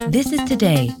This is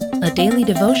Today, a daily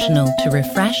devotional to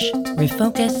refresh,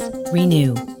 refocus,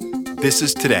 renew. This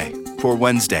is Today for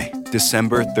Wednesday,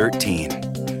 December 13.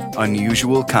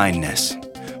 Unusual kindness.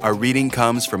 Our reading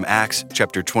comes from Acts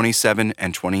chapter 27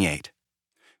 and 28.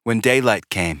 When daylight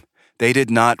came, they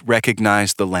did not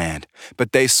recognize the land,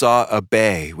 but they saw a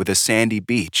bay with a sandy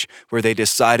beach where they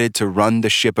decided to run the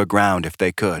ship aground if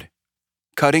they could.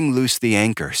 Cutting loose the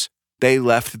anchors, they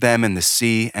left them in the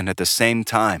sea and at the same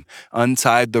time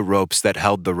untied the ropes that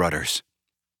held the rudders.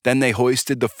 Then they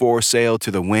hoisted the foresail to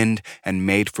the wind and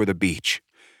made for the beach.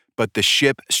 But the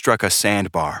ship struck a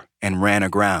sandbar and ran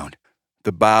aground.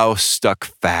 The bow stuck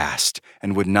fast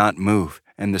and would not move,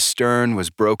 and the stern was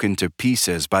broken to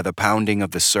pieces by the pounding of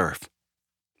the surf.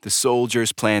 The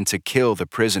soldiers planned to kill the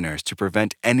prisoners to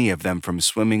prevent any of them from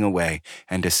swimming away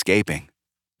and escaping.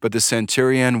 But the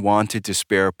centurion wanted to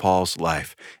spare Paul's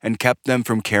life and kept them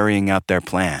from carrying out their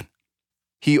plan.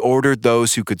 He ordered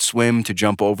those who could swim to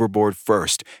jump overboard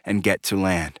first and get to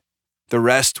land. The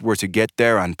rest were to get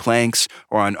there on planks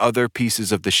or on other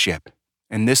pieces of the ship.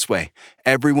 In this way,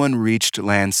 everyone reached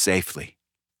land safely.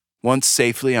 Once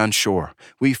safely on shore,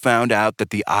 we found out that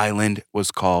the island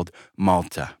was called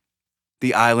Malta.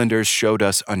 The islanders showed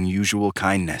us unusual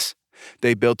kindness.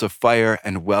 They built a fire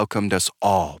and welcomed us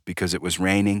all because it was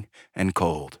raining and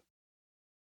cold.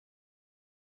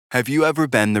 Have you ever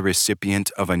been the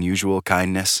recipient of unusual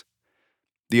kindness?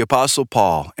 The Apostle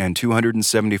Paul and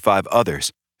 275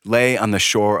 others lay on the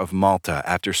shore of Malta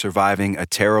after surviving a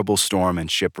terrible storm and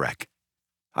shipwreck.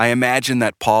 I imagine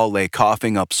that Paul lay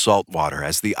coughing up salt water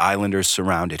as the islanders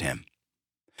surrounded him.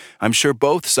 I'm sure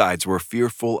both sides were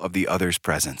fearful of the other's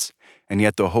presence, and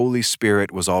yet the Holy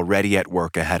Spirit was already at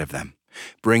work ahead of them,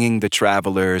 bringing the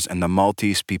travelers and the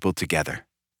Maltese people together.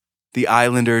 The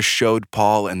islanders showed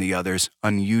Paul and the others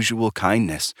unusual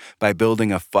kindness by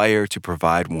building a fire to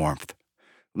provide warmth.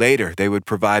 Later, they would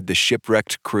provide the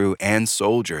shipwrecked crew and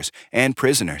soldiers and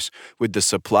prisoners with the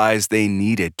supplies they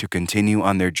needed to continue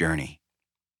on their journey.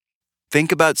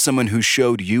 Think about someone who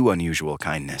showed you unusual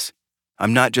kindness.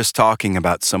 I'm not just talking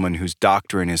about someone whose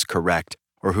doctrine is correct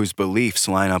or whose beliefs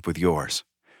line up with yours.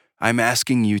 I'm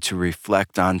asking you to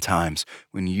reflect on times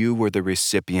when you were the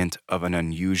recipient of an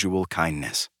unusual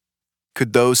kindness.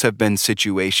 Could those have been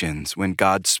situations when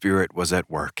God's Spirit was at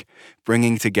work,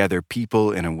 bringing together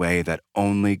people in a way that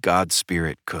only God's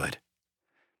Spirit could?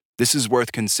 This is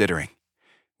worth considering.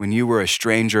 When you were a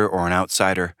stranger or an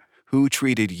outsider, who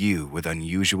treated you with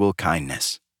unusual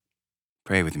kindness?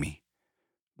 Pray with me.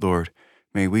 Lord,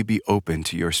 may we be open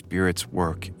to your Spirit's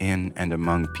work in and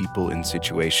among people in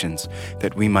situations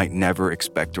that we might never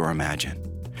expect or imagine.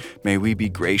 May we be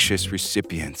gracious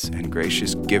recipients and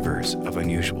gracious givers of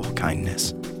unusual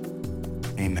kindness.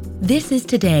 Amen. This is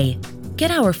Today.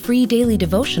 Get our free daily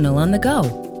devotional on the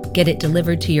go. Get it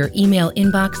delivered to your email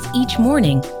inbox each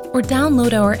morning or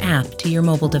download our app to your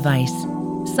mobile device.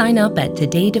 Sign up at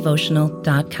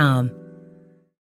todaydevotional.com.